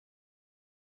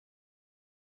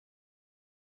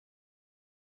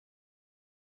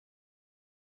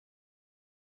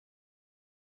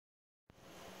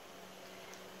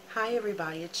Hi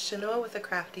everybody, it's Shanoa with A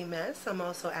Crafty Mess. I'm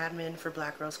also admin for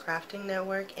Black Rose Crafting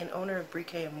Network and owner of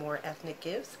Briquet and More Ethnic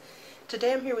Gifts.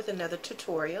 Today I'm here with another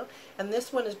tutorial, and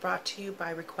this one is brought to you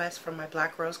by request from my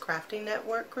Black Rose Crafting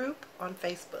Network group on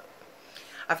Facebook.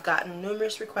 I've gotten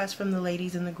numerous requests from the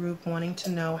ladies in the group wanting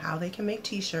to know how they can make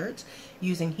t-shirts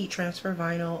using heat transfer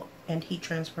vinyl and heat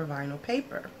transfer vinyl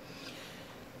paper.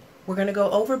 We're going to go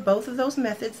over both of those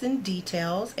methods in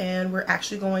details, and we're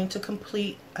actually going to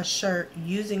complete a shirt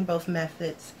using both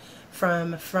methods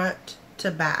from front to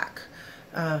back,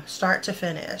 start to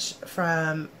finish,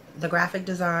 from the graphic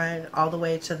design all the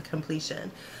way to the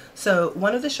completion. So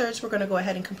one of the shirts we're going to go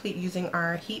ahead and complete using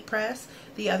our heat press.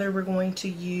 The other we're going to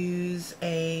use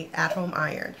a at-home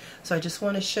iron. So I just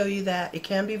want to show you that it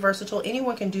can be versatile.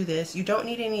 Anyone can do this. You don't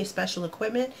need any special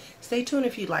equipment. Stay tuned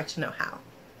if you'd like to know how.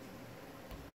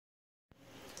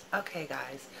 Okay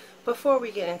guys, before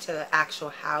we get into the actual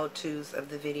how-tos of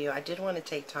the video, I did want to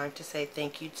take time to say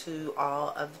thank you to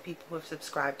all of the people who have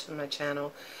subscribed to my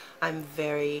channel. I'm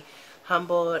very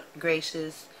humbled,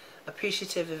 gracious,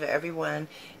 appreciative of everyone,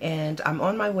 and I'm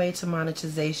on my way to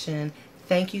monetization.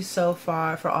 Thank you so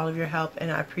far for all of your help, and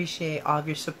I appreciate all of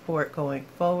your support going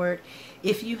forward.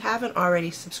 If you haven't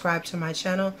already subscribed to my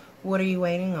channel, what are you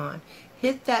waiting on?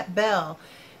 Hit that bell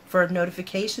for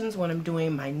notifications when I'm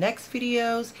doing my next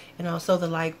videos, and also the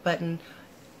like button.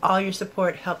 All your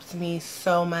support helps me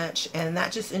so much, and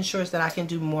that just ensures that I can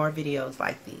do more videos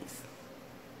like these.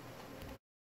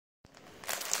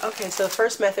 Okay, so the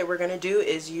first method we're going to do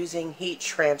is using heat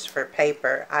transfer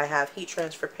paper. I have heat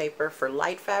transfer paper for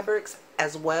light fabrics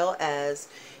as well as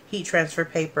heat transfer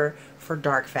paper for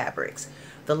dark fabrics.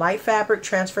 The light fabric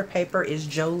transfer paper is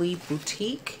Jolie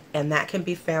Boutique, and that can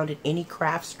be found at any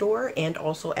craft store and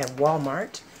also at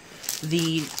Walmart.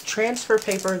 The transfer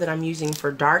paper that I'm using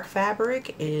for dark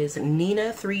fabric is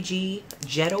Nina 3G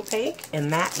Jet Opaque,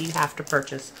 and that you have to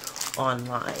purchase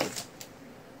online.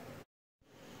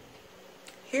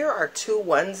 Here are two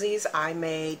onesies I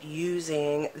made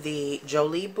using the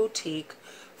Jolie Boutique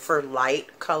for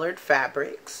light colored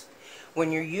fabrics.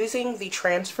 When you're using the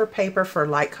transfer paper for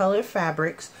light colored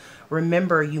fabrics,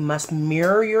 remember you must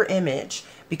mirror your image,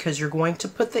 because you're going to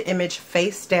put the image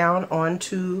face down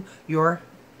onto your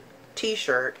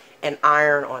t-shirt and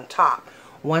iron on top.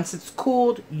 Once it's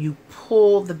cooled, you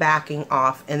pull the backing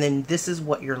off, and then this is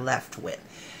what you're left with.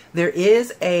 There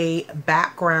is a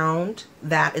background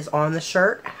that is on the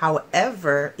shirt,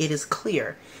 however, it is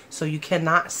clear, so you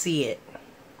cannot see it.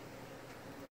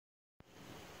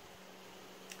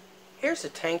 Here's a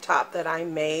tank top that I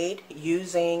made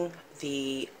using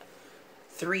the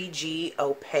 3G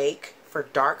Opaque for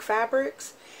dark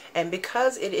fabrics, and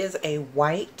because it is a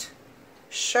white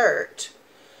shirt,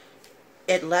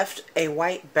 it left a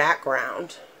white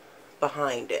background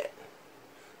behind it.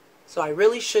 So I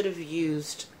really should have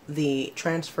used the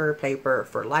transfer paper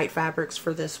for light fabrics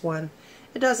for this one.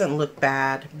 It doesn't look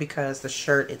bad because the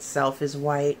shirt itself is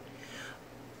white.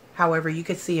 However, you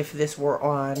could see if this were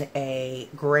on a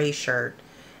gray shirt,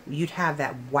 you'd have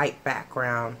that white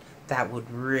background that would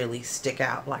really stick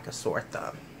out like a sore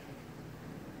thumb.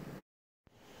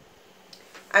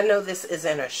 I know this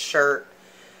isn't a shirt,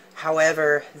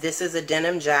 however, this is a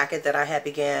denim jacket that I had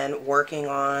began working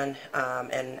on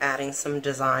and adding some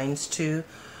designs to.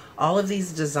 All of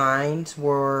these designs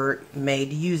were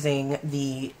made using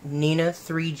the Nina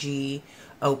 3G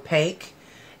Opaque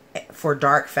for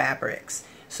dark fabrics.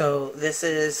 So this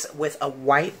is with a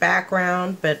white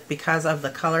background, but because of the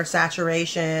color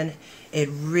saturation, it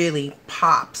really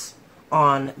pops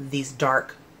on these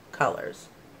dark colors.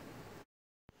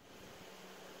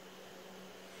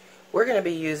 We're going to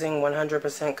be using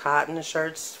 100% cotton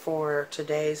shirts for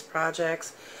today's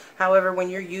projects. However, when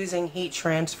you're using heat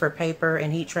transfer paper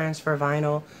and heat transfer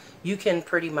vinyl, you can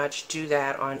pretty much do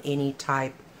that on any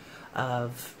type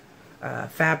of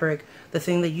fabric. The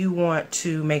thing that you want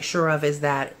to make sure of is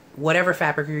that whatever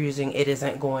fabric you're using, it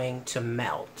isn't going to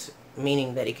melt,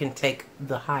 meaning that it can take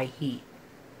the high heat.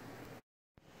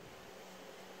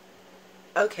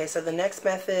 Okay, so the next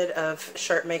method of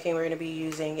shirt making we're going to be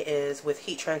using is with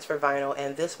heat transfer vinyl,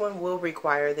 and this one will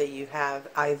require that you have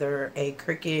either a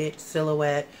Cricut,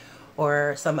 Silhouette,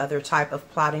 or some other type of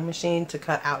plotting machine to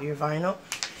cut out your vinyl.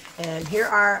 And here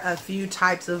are a few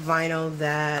types of vinyl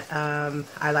that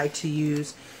I like to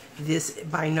use. This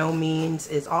by no means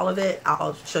is all of it.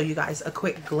 I'll show you guys a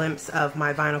quick glimpse of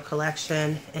my vinyl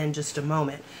collection in just a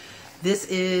moment. This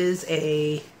is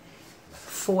a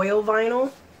foil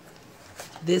vinyl.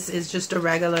 This is just a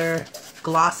regular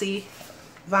glossy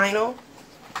vinyl.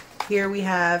 Here we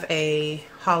have a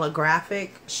holographic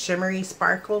shimmery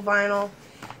sparkle vinyl,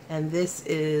 and this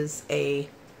is a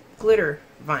glitter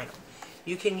vinyl.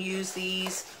 You can use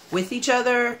these with each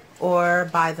other or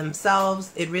by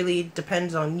themselves. It really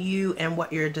depends on you and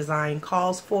what your design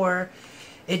calls for.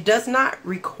 It does not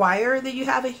require that you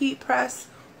have a heat press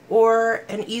or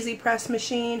an easy press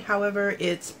machine. However,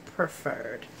 it's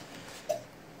preferred.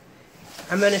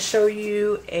 I'm going to show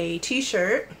you a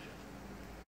t-shirt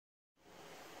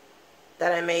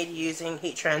that I made using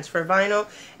heat transfer vinyl,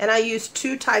 and I used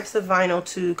two types of vinyl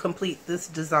to complete this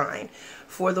design.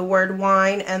 For the word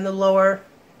wine and the lower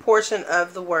portion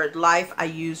of the word life, I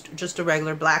used just a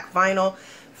regular black vinyl.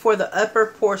 For the upper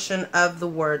portion of the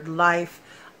word life,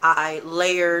 I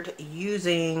layered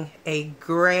using a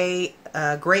gray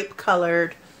grape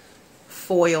colored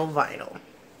foil vinyl.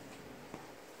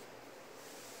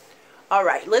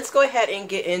 Alright, let's go ahead and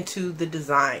get into the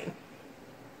design.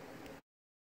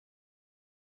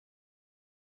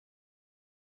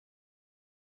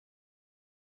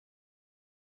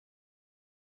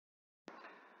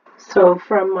 So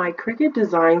from my Cricut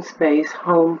Design Space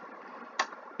home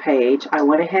page, I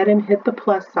went ahead and hit the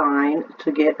plus sign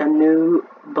to get a new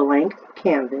blank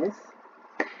canvas.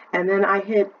 And then I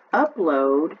hit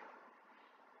upload,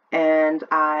 and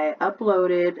I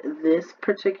uploaded this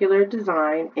particular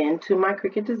design into my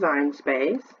Cricut Design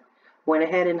Space. Went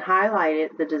ahead and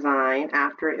highlighted the design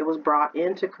after it was brought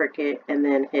into Cricut, and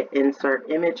then hit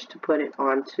insert image to put it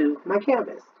onto my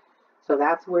canvas. So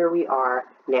that's where we are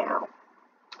now.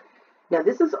 Now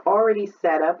this is already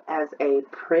set up as a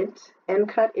print and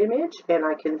cut image, and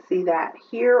I can see that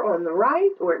here on the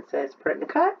right where it says print and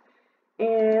cut,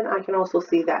 and I can also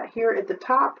see that here at the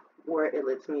top where it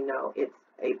lets me know it's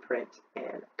a print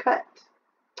and cut.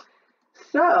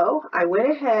 So I went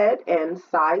ahead and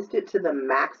sized it to the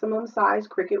maximum size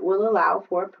Cricut will allow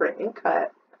for a print and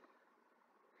cut,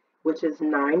 which is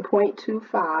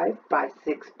 9.25 by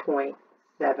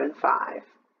 6.75.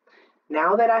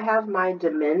 Now that I have my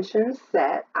dimensions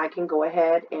set, I can go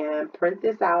ahead and print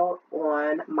this out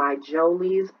on my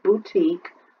Jolie's Boutique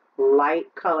light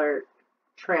colored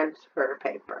transfer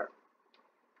paper.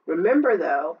 Remember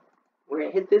though, we're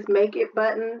going to hit this make it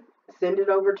button, send it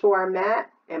over to our mat,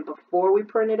 and before we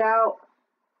print it out,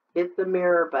 hit the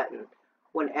mirror button.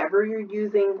 Whenever you're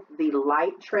using the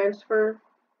light transfer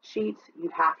sheets, you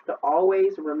have to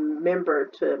always remember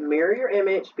to mirror your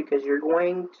image because you're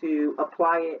going to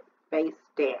apply it face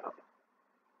down.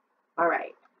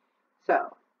 Alright,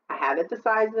 so I have it the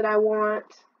size that I want.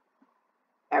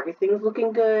 Everything's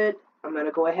looking good. I'm going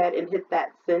to go ahead and hit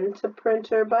that send to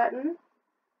printer button.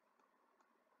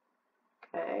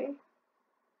 Okay.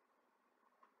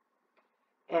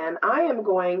 And I am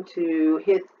going to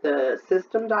hit the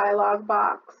system dialog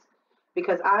box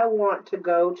because I want to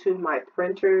go to my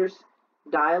printer's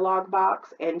dialog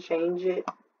box and change it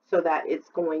so that it's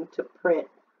going to print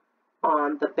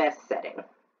on the best setting.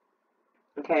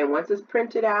 Okay, once it's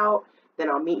printed out,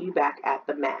 then I'll meet you back at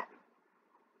the mat.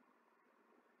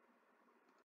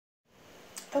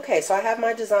 Okay, so I have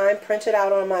my design printed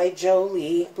out on my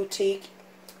Jolie Boutique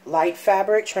light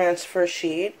fabric transfer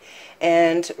sheet,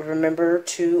 and remember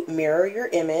to mirror your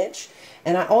image.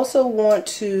 And I also want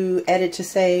to edit to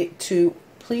say to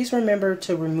please remember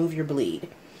to remove your bleed.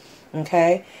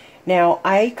 Okay, now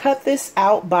I cut this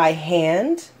out by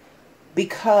hand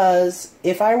because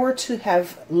if I were to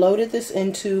have loaded this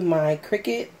into my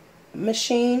Cricut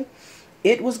machine,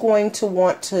 it was going to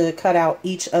want to cut out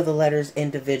each of the letters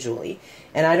individually,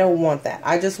 and I don't want that.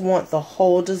 I just want the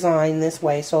whole design this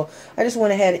way, so I just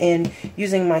went ahead and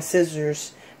using my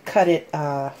scissors cut it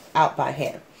out by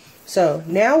hand. So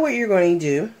now what you're going to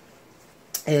do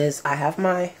is I have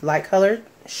my light colored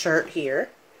shirt here.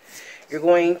 You're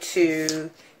going to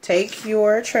take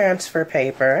your transfer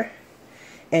paper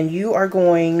and you are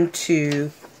going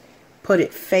to put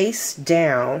it face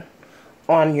down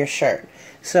on your shirt.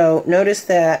 So notice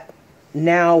that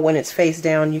now when it's face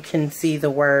down, you can see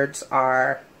the words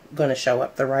are going to show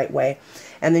up the right way.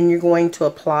 And then you're going to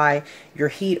apply your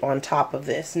heat on top of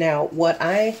this. Now what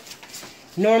I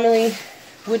normally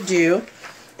would do,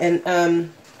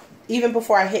 and even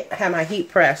before I have my heat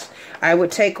press, I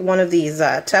would take one of these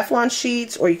Teflon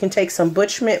sheets, or you can take some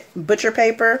butcher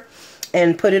paper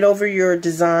and put it over your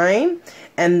design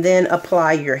and then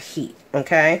apply your heat.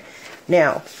 Okay,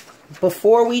 now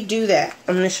before we do that,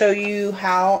 I'm going to show you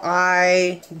how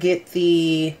I get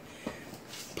the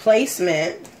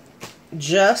placement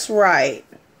just right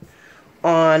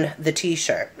on the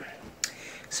t-shirt.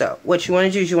 So what you want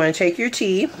to do is you want to take your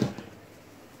tee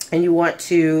and you want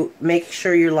to make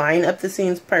sure you line up the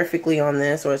seams perfectly on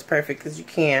this, or as perfect as you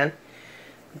can,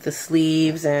 the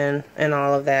sleeves and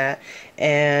all of that.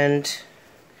 And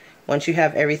once you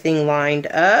have everything lined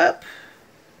up,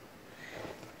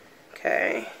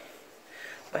 Okay.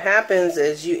 What happens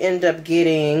is you end up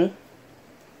getting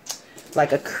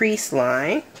like a crease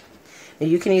line. And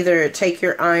you can either take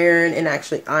your iron and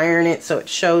actually iron it so it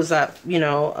shows up, you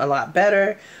know, a lot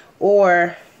better,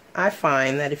 or I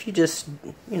find that if you just,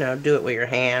 you know, do it with your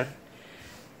hand,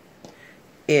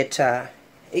 it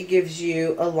gives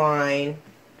you a line,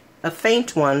 a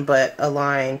faint one, but a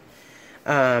line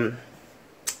that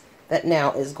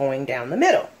now is going down the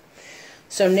middle.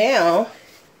 So now,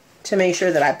 to make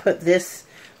sure that I put this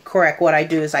correct, what I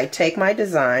do is I take my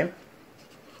design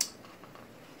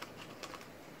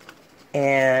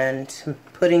and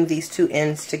putting these two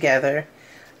ends together,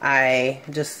 I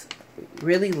just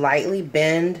really lightly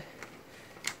bend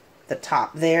the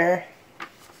top there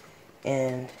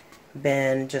and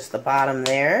bend just the bottom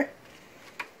there.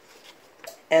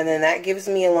 And then that gives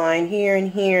me a line here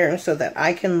and here so that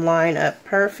I can line up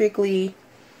perfectly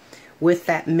with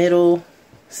that middle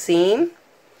seam.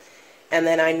 And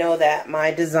then I know that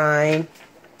my design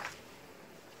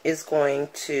is going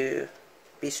to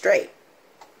be straight.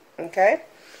 Okay?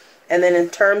 And then in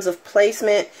terms of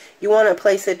placement, you want to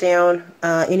place it down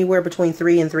anywhere between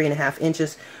 3 and 3.5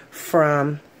 inches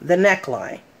from the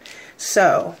neckline.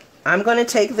 So I'm going to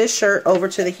take this shirt over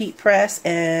to the heat press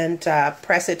and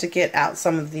press it to get out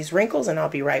some of these wrinkles, and I'll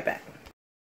be right back.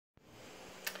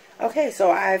 Okay, so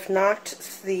I've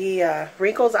knocked the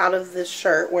wrinkles out of this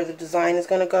shirt where the design is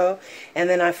going to go, and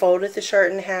then I folded the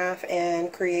shirt in half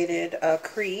and created a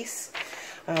crease.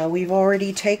 We've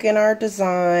already taken our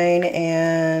design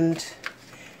and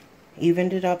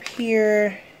evened it up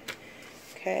here.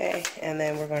 Okay, and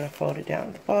then we're going to fold it down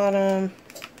at the bottom.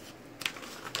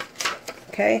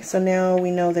 Okay, so now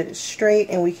we know that it's straight,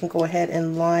 and we can go ahead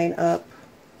and line up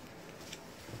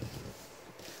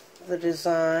the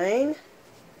design.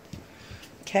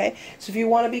 Okay, so if you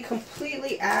want to be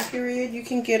completely accurate, you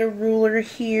can get a ruler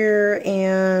here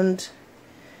and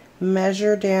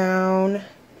measure down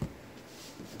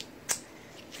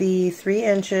the 3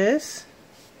 inches,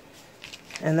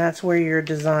 and that's where your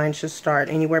design should start,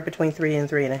 anywhere between 3 and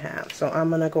 3.5. So I'm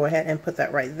going to go ahead and put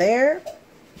that right there.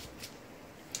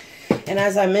 And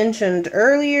as I mentioned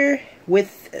earlier,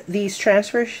 with these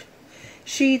transfer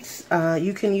sheets,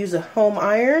 you can use a home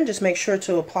iron. Just make sure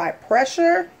to apply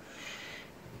pressure.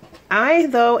 I,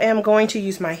 though, am going to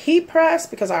use my heat press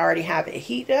because I already have it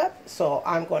heated up. So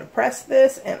I'm going to press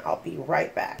this, and I'll be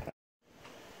right back.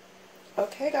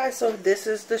 Okay, guys, so this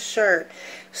is the shirt.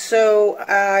 So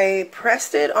I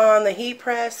pressed it on the heat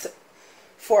press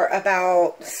for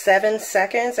about 7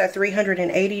 seconds at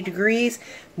 380 degrees.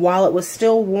 While it was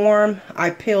still warm, I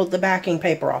peeled the backing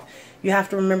paper off. You have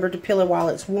to remember to peel it while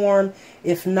it's warm.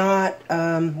 If not,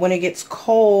 when it gets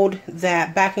cold,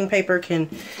 that backing paper can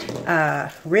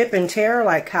rip and tear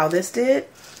like how this did.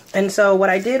 And so what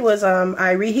I did was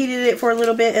I reheated it for a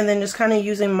little bit, and then just kind of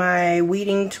using my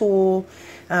weeding tool,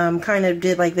 kind of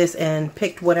did like this and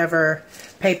picked whatever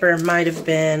paper might have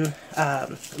been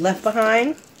left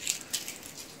behind.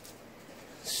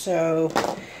 So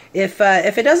if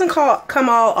it doesn't come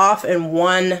all off in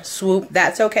one swoop,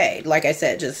 that's okay. Like I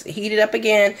said, just heat it up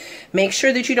again. Make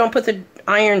sure that you don't put the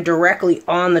iron directly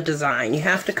on the design. You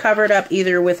have to cover it up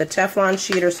either with a Teflon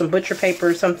sheet or some butcher paper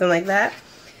or something like that.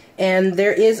 And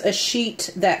there is a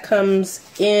sheet that comes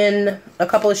in, a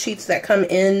couple of sheets that come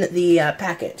in the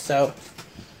packet. So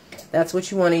that's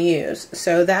what you want to use.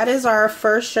 So that is our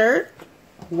first shirt,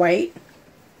 white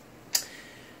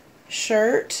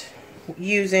shirt,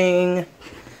 using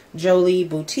Jolie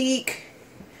Boutique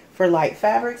for light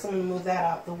fabrics. I'm going to move that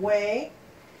out the way.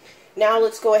 Now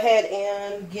let's go ahead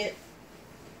and get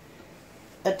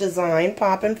a design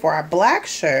popping for our black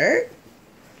shirt.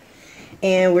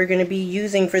 And we're going to be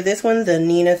using for this one the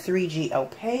Nina 3G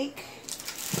Opaque.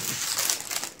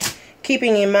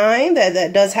 Keeping in mind that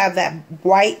that does have that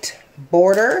white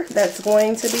border that's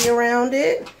going to be around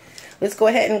it. Let's go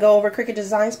ahead and go over Cricut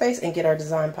Design Space and get our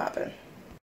design popping.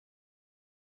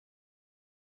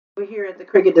 We're here at the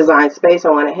Cricut Design Space.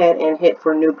 I went ahead and hit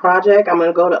for new project. I'm going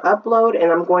to go to upload,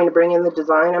 and I'm going to bring in the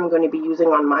design I'm going to be using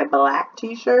on my black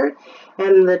t-shirt.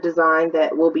 And the design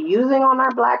that we'll be using on our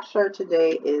black shirt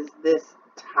today is this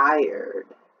tired.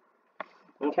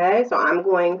 Okay, so I'm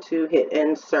going to hit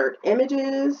insert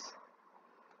images.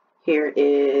 Here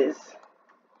is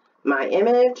my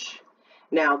image.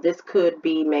 Now this could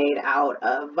be made out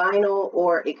of vinyl,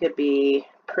 or it could be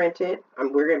printed.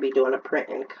 We're going to be doing a print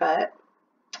and cut.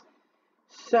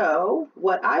 So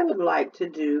what I would like to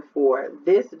do for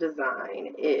this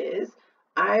design is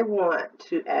I want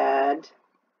to add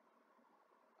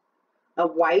a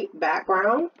white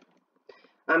background.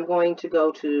 I'm going to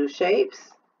go to Shapes,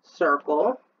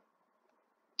 Circle,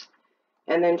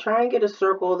 And then try and get a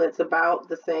circle that's about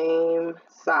the same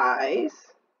size.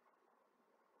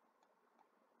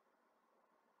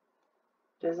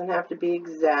 Doesn't have to be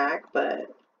exact,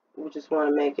 but we just want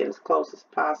to make it as close as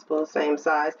possible, same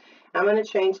size. I'm going to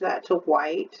change that to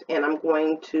white, and I'm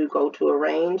going to go to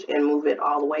arrange and move it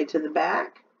all the way to the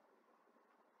back.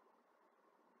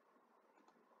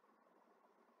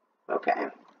 Okay.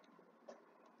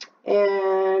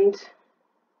 And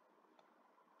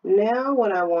now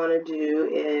what I want to do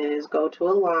is go to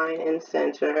align and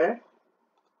center.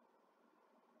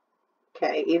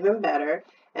 Okay, even better.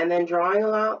 And then drawing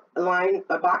a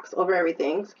box over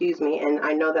everything, excuse me, and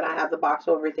I know that I have the box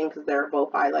over everything because they're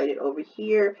both highlighted over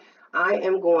here. I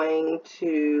am going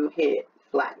to hit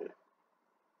flatten.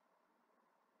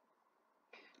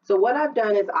 So what I've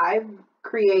done is I've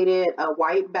created a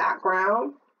white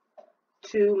background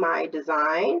to my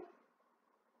design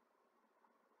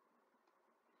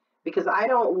because I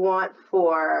don't want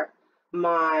for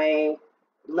my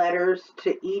letters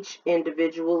to each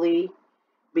individually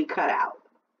be cut out.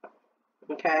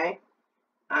 Okay,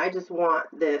 I just want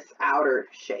this outer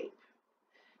shape.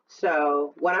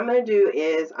 So what I'm going to do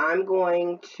is I'm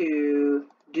going to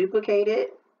duplicate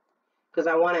it because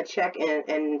I want to check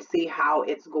and see how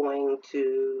it's going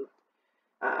to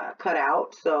cut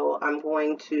out. So I'm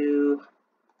going to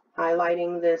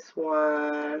highlighting this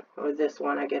one, or this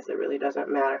one, I guess it really doesn't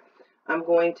matter. I'm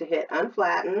going to hit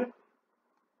unflatten.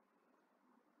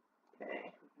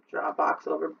 Okay, draw a box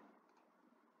over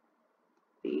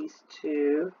these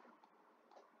two.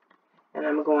 And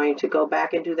I'm going to go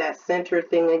back and do that center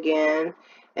thing again.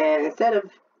 And instead of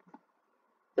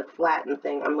the flatten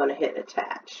thing, I'm going to hit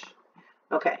attach.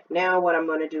 Okay, now what I'm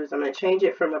going to do is I'm going to change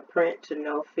it from a print to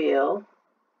no fill.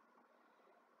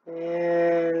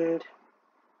 And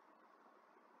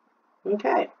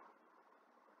okay.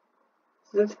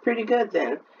 So that's pretty good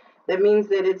then. That means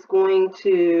that it's going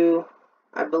to,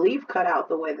 I believe, cut out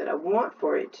the way that I want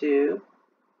for it to.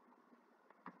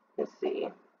 Let's see.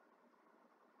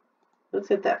 Let's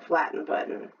hit that flatten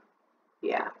button.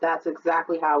 Yeah, that's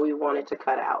exactly how we want it to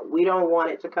cut out. We don't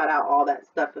want it to cut out all that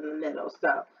stuff in the middle.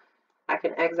 So I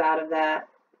can X out of that.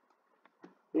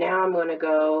 Now I'm going to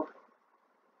go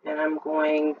and I'm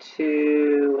going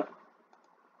to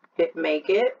hit make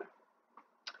it.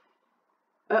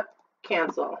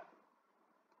 Cancel.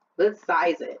 Let's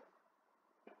size it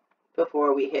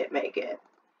before we hit make it.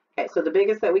 Okay, so the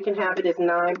biggest that we can have it is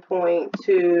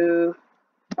 9.25.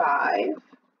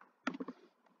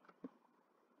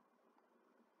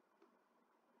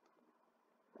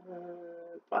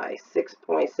 By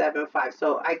 6.75.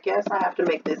 So I guess I have to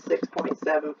make this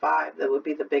 6.75. That would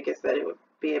be the biggest that it would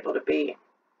be able to be.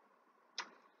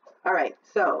 All right,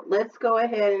 so let's go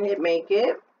ahead and hit make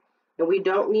it. And we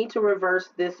don't need to reverse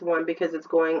this one because it's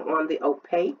going on the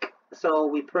opaque. So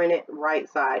we print it right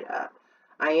side up.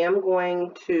 I am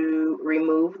going to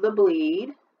remove the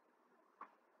bleed.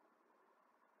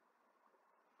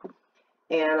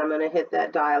 And I'm going to hit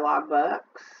that dialog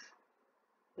box.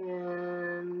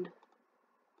 And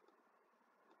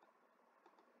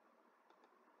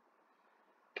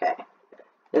okay,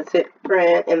 let's hit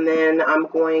print, and then I'm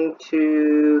going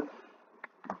to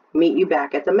meet you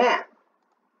back at the mat.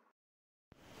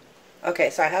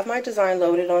 Okay, so I have my design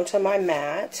loaded onto my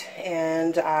mat,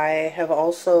 and I have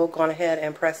also gone ahead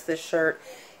and pressed this shirt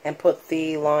and put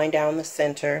the line down the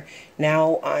center.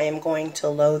 Now I am going to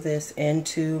load this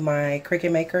into my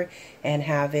Cricut Maker and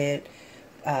have it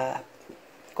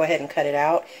go ahead and cut it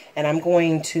out, and I'm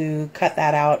going to cut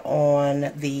that out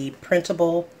on the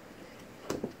printable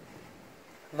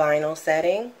vinyl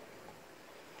setting.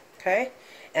 Okay,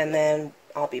 and then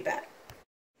I'll be back.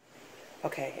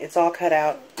 Okay, it's all cut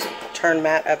out. Turn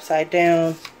mat upside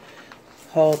down,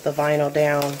 hold the vinyl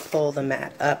down, pull the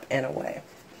mat up and away.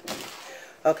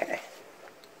 Okay,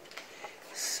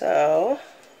 so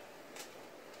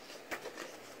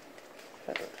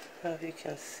I don't know if you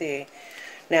can see.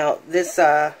 Now this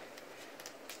this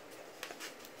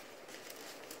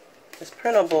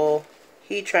printable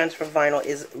heat transfer vinyl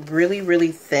is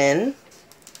really thin,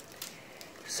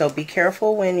 so be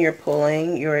careful when you're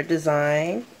pulling your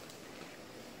design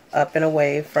up and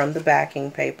away from the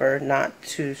backing paper, not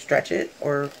to stretch it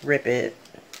or rip it.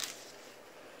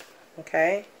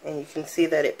 Okay, and you can see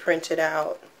that it printed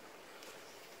out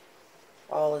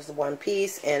all as one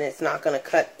piece, and it's not going to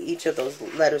cut each of those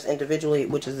letters individually,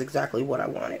 which is exactly what I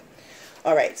wanted.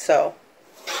 Alright, so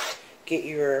get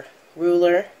your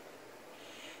ruler,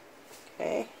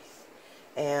 okay,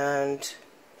 and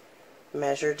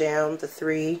measure down the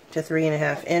 3 to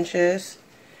 3.5 inches.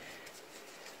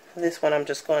 This one I'm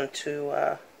just going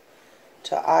to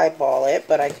to eyeball it,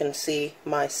 but I can see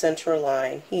my center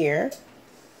line here.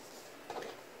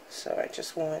 So I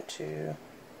just want to,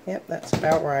 yep, that's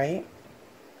about right.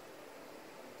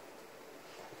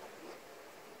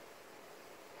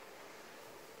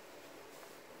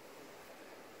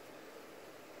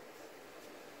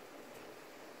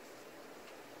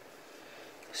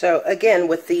 So again,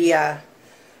 with the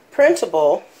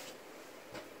printable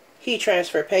heat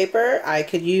transfer paper, I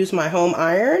could use my home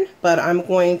iron, but I'm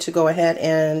going to go ahead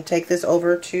and take this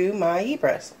over to my heat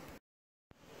press.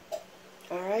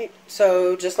 Alright,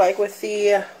 so just like with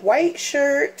the white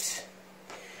shirt,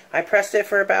 I pressed it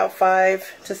for about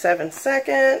 5 to 7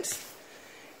 seconds.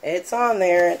 It's on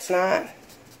there, it's not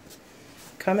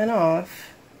coming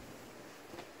off.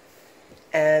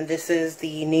 And this is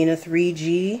the Nina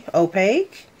 3G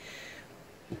opaque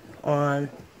on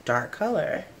dark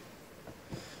color.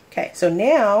 Okay, so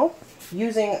now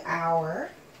using our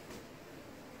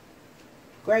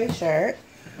gray shirt,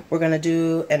 we're going to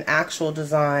do an actual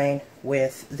design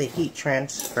with the heat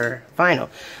transfer vinyl.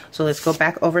 So let's go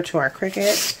back over to our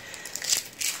Cricut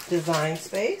design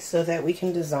space so that we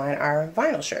can design our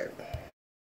vinyl shirt.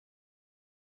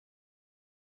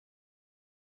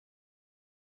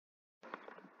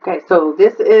 Okay, so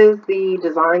this is the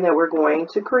design that we're going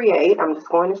to create. I'm just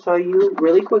going to show you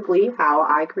really quickly how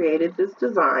I created this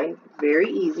design. Very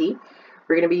easy.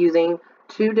 We're going to be using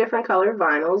 2 different colored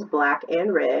vinyls, black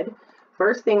and red.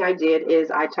 First thing I did is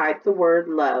I typed the word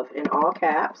love in all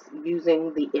caps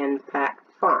using the impact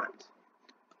font.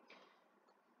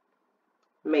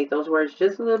 Made those words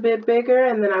just a little bit bigger,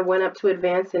 and then I went up to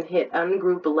advance and hit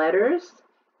ungroup letters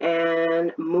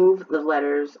and move the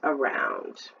letters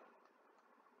around.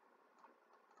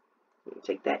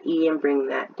 Take that E and bring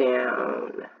that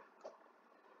down.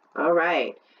 All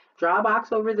right. Draw a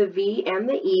box over the V and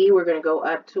the E. We're going to go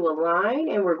up to a line,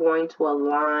 and we're going to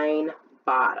align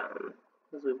bottom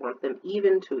because we want them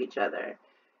even to each other.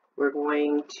 We're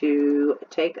going to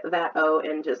take that O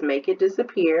and just make it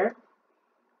disappear.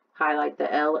 Highlight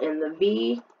the L in the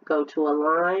V. Go to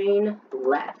align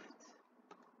left.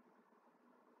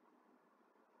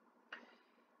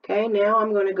 Okay, now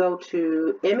I'm going to go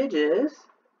to Images.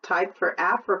 Type for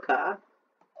Africa,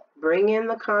 bring in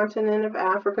the continent of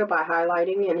Africa by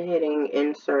highlighting and hitting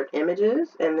Insert Images,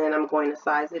 and then I'm going to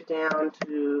size it down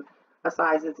to a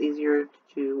size that's easier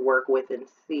to work with and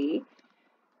see.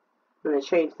 I'm going to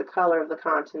change the color of the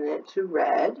continent to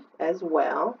red as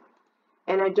well.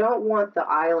 And I don't want the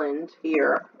island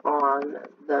here on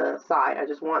the side. I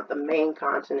just want the main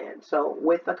continent. So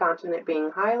with the continent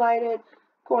being highlighted, I'm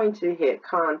going to hit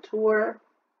Contour,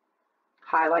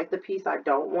 highlight the piece I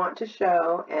don't want to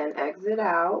show, and exit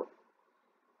out.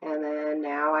 And then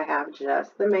now I have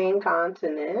just the main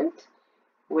continent,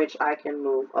 which I can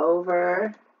move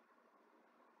over.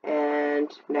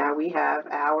 And now we have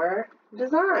our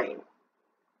design.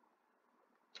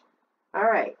 All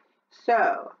right,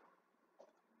 so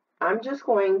I'm just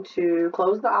going to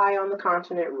close the eye on the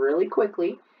continent really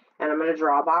quickly, and I'm going to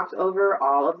draw a box over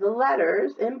all of the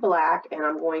letters in black, and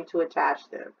I'm going to attach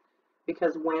them.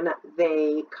 Because when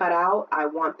they cut out, I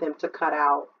want them to cut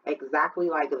out exactly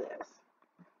like this.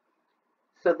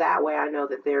 So that way I know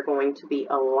that they're going to be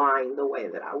aligned the way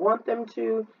that I want them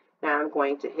to. Now I'm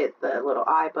going to hit the little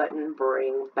I button,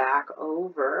 bring back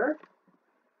over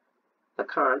the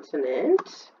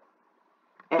continent,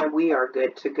 and we are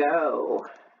good to go.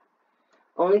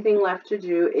 Only thing left to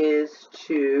do is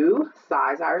to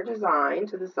size our design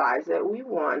to the size that we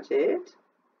wanted.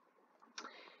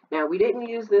 Now, we didn't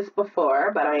use this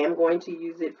before, but I am going to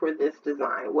use it for this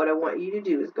design. What I want you to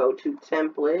do is go to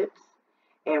Templates,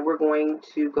 and we're going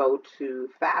to go to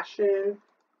Fashion,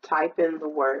 type in the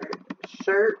word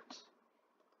shirt,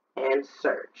 and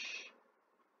search.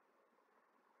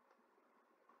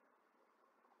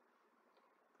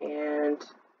 And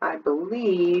I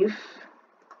believe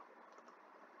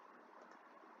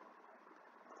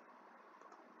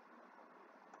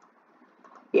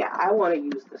yeah, I want to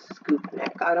use the scoop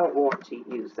neck. I don't want to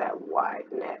use that wide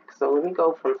neck. So let me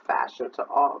go from fashion to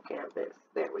all canvas.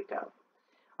 There we go.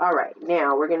 All right,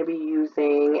 now we're going to be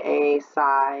using a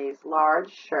size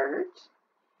large shirt.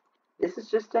 This is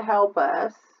just to help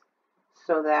us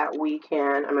so that we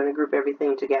can, I'm going to group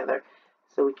everything together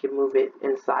so we can move it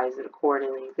and size it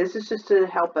accordingly. This is just to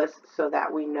help us so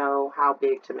that we know how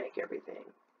big to make everything.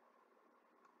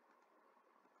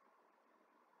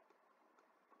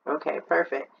 Okay,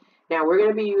 perfect. Now we're going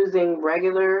to be using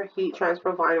regular heat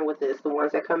transfer vinyl with this, the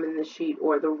ones that come in the sheet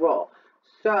or the roll.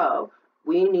 So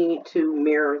we need to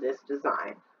mirror this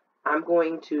design. I'm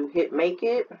going to hit Make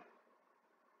It,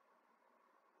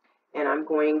 and I'm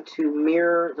going to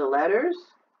mirror the letters,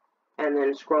 and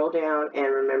then scroll down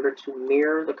and remember to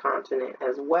mirror the continent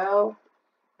as well,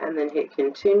 and then hit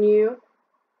continue.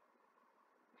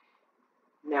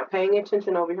 Now paying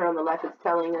attention over here on the left, it's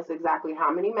telling us exactly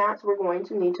how many mats we're going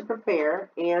to need to prepare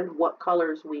and what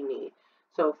colors we need.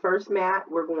 So first mat,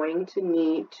 we're going to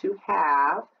need to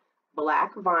have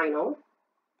black vinyl,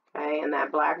 okay, and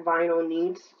that black vinyl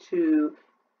needs to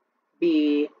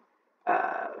be,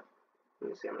 let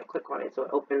me see, I'm going to click on it so it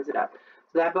opens it up.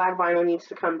 So that black vinyl needs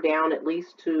to come down at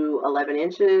least to 11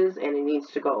 inches, and it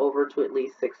needs to go over to at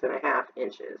least 6.5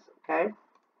 inches, okay?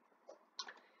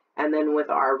 And then with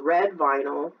our red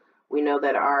vinyl, we know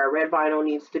that our red vinyl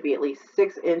needs to be at least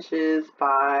 6 inches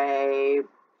by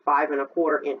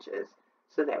 5.25 inches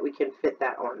so that we can fit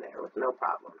that on there with no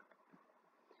problem.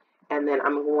 And then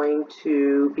I'm going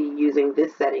to be using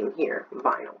this setting here,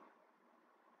 vinyl.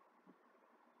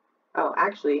 Oh,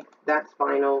 actually, that's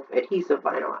vinyl, adhesive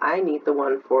vinyl. I need the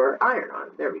one for iron-on.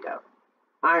 There we go.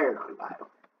 Iron-on vinyl.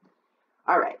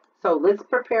 All right, so let's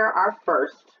prepare our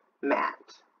first mat.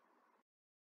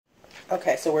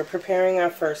 Okay, so we're preparing our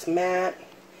first mat.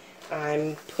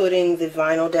 I'm putting the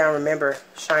vinyl down. Remember,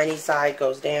 shiny side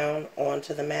goes down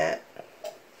onto the mat.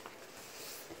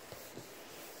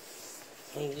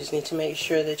 And you just need to make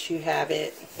sure that you have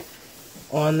it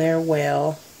on there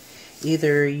well.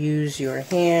 Either use your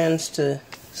hands to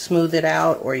smooth it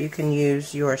out, or you can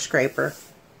use your scraper.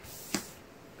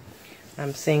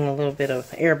 I'm seeing a little bit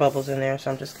of air bubbles in there,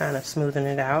 so I'm just kind of smoothing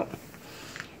it out.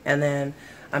 And then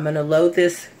I'm going to load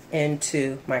this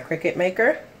into my Cricut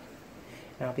Maker,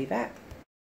 and I'll be back.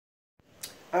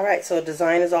 Alright, so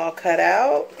design is all cut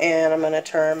out, and I'm going to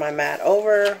turn my mat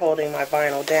over, holding my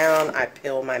vinyl down. I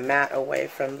peel my mat away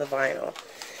from the vinyl.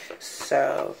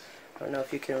 So, I don't know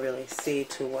if you can really see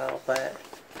too well, but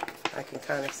I can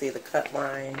kind of see the cut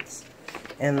lines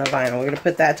in the vinyl. We're going to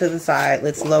put that to the side.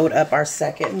 Let's load up our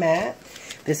second mat.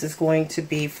 This is going to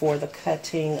be for the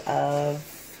cutting of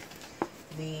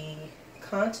the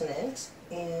continent,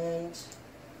 and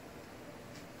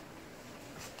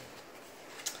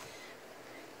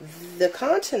the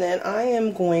continent, I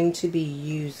am going to be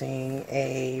using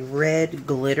a red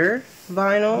glitter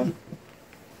vinyl.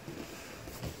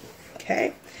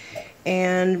 Okay,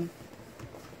 and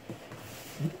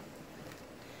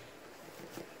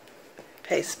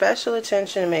pay special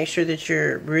attention, make sure that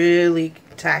you're really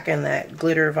tacking that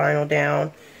glitter vinyl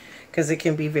down, because it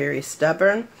can be very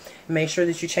stubborn. Make sure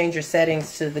that you change your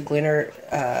settings to the glitter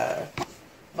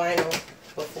vinyl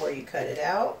before you cut it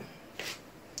out.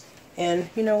 And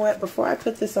you know what, before I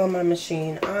put this on my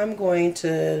machine, I'm going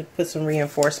to put some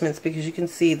reinforcements, because you can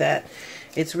see that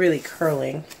it's really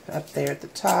curling up there at the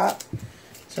top.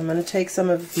 So I'm going to take some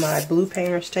of my blue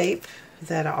painter's tape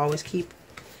that I always keep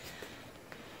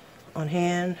on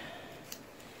hand,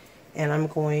 and I'm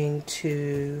going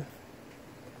to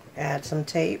add some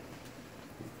tape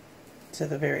to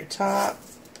the very top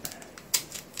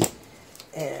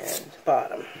and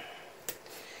bottom,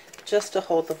 just to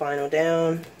hold the vinyl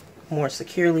down more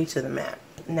securely to the mat.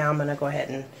 Now I'm going to go ahead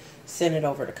and send it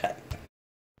over to cut.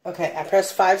 Okay, I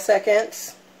pressed 5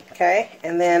 seconds, okay,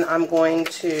 and then I'm going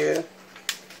to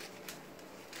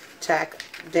tack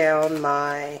down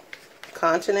my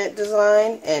continent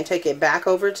design and take it back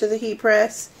over to the heat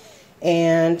press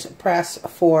and press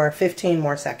for 15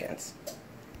 more seconds.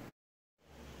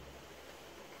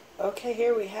 Okay,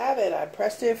 here we have it. I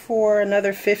pressed it for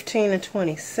another 15 to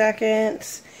 20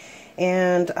 seconds,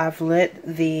 and I've let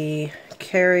the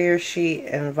carrier sheet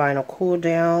and vinyl cool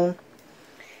down,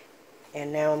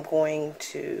 and now I'm going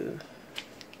to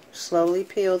slowly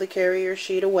peel the carrier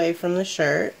sheet away from the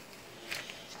shirt.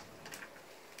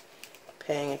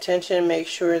 Paying attention, make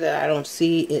sure that I don't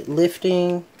see it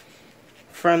lifting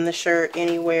from the shirt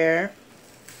anywhere.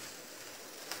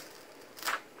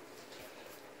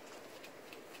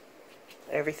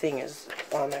 Everything is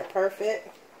on there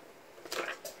perfect.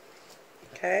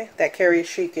 Okay, that carrier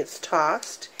sheet gets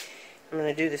tossed. I'm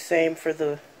going to do the same for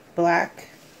the black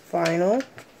vinyl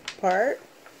part.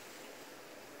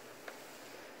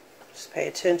 Just pay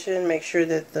attention, make sure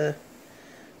that the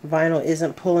vinyl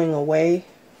isn't pulling away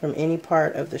from any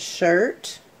part of the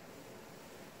shirt,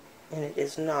 and it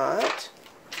is not.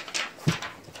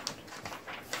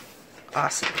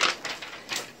 Awesome.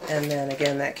 And then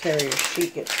again, that carrier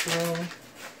sheet gets thrown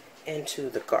into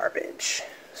the garbage.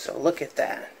 So look at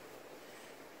that.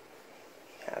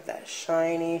 You have that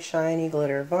shiny, shiny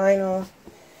glitter vinyl,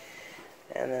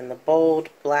 and then the bold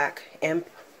black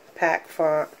impact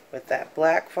font with that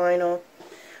black vinyl.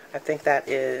 I think that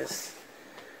is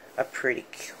a pretty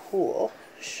cool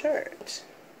shirt.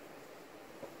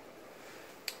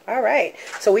 Alright,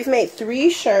 so we've made 3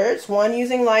 shirts, one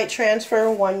using light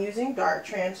transfer, one using dark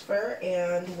transfer,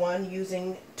 and one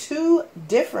using 2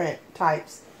 different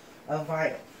types of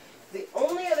vinyl. The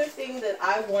only other thing that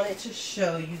I wanted to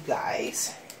show you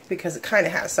guys, because it kind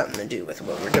of has something to do with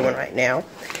what we're doing right now,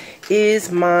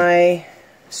 is my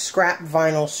scrap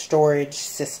vinyl storage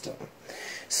system.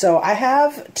 So I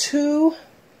have 2,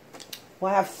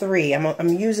 well I have 3, I'm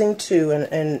using 2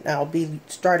 and I'll be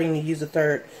starting to use a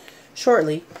 3rd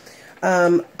shortly.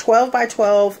 12 by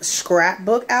 12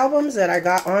 scrapbook albums that I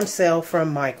got on sale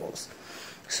from Michael's.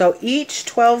 So each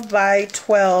 12 by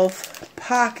 12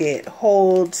 pocket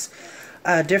holds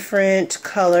a different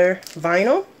color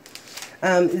vinyl.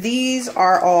 These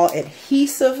are all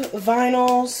adhesive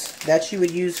vinyls that you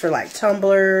would use for like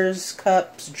tumblers,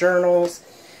 cups, journals,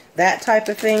 that type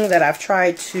of thing that I've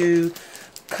tried to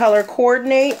color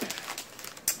coordinate.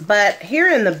 But here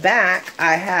in the back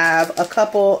I have a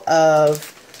couple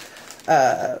of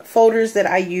folders that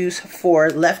I use for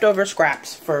leftover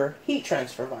scraps for heat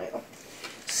transfer vinyl.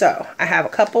 So I have a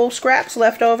couple scraps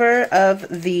left over of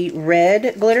the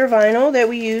red glitter vinyl that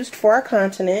we used for our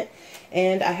continent,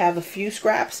 and I have a few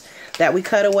scraps that we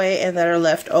cut away and that are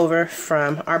left over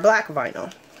from our black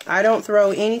vinyl. I don't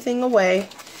throw anything away.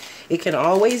 It can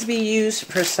always be used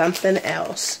for something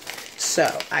else.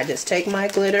 So I just take my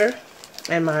glitter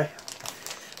and my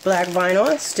black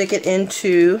vinyl, stick it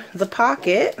into the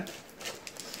pocket,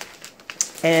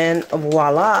 and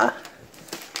voila,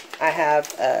 I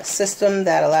have a system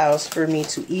that allows for me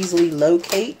to easily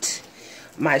locate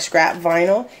my scrap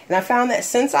vinyl. And I found that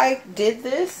since I did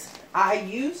this, I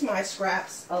use my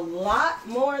scraps a lot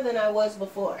more than I was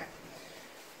before.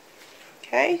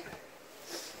 Okay,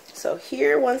 so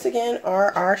here once again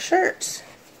are our shirts.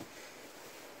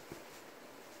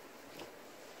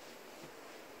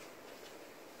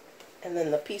 And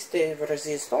then the piece de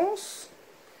resistance.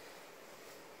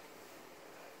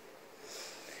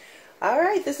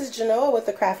 Alright, this is Genoa with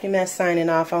the Crafty Mess signing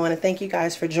off. I want to thank you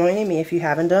guys for joining me. If you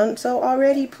haven't done so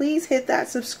already, please hit that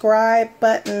subscribe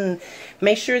button.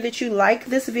 Make sure that you like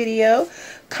this video,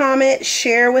 comment,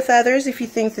 share with others if you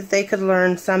think that they could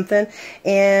learn something.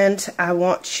 And I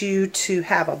want you to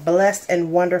have a blessed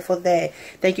and wonderful day.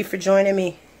 Thank you for joining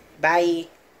me. Bye.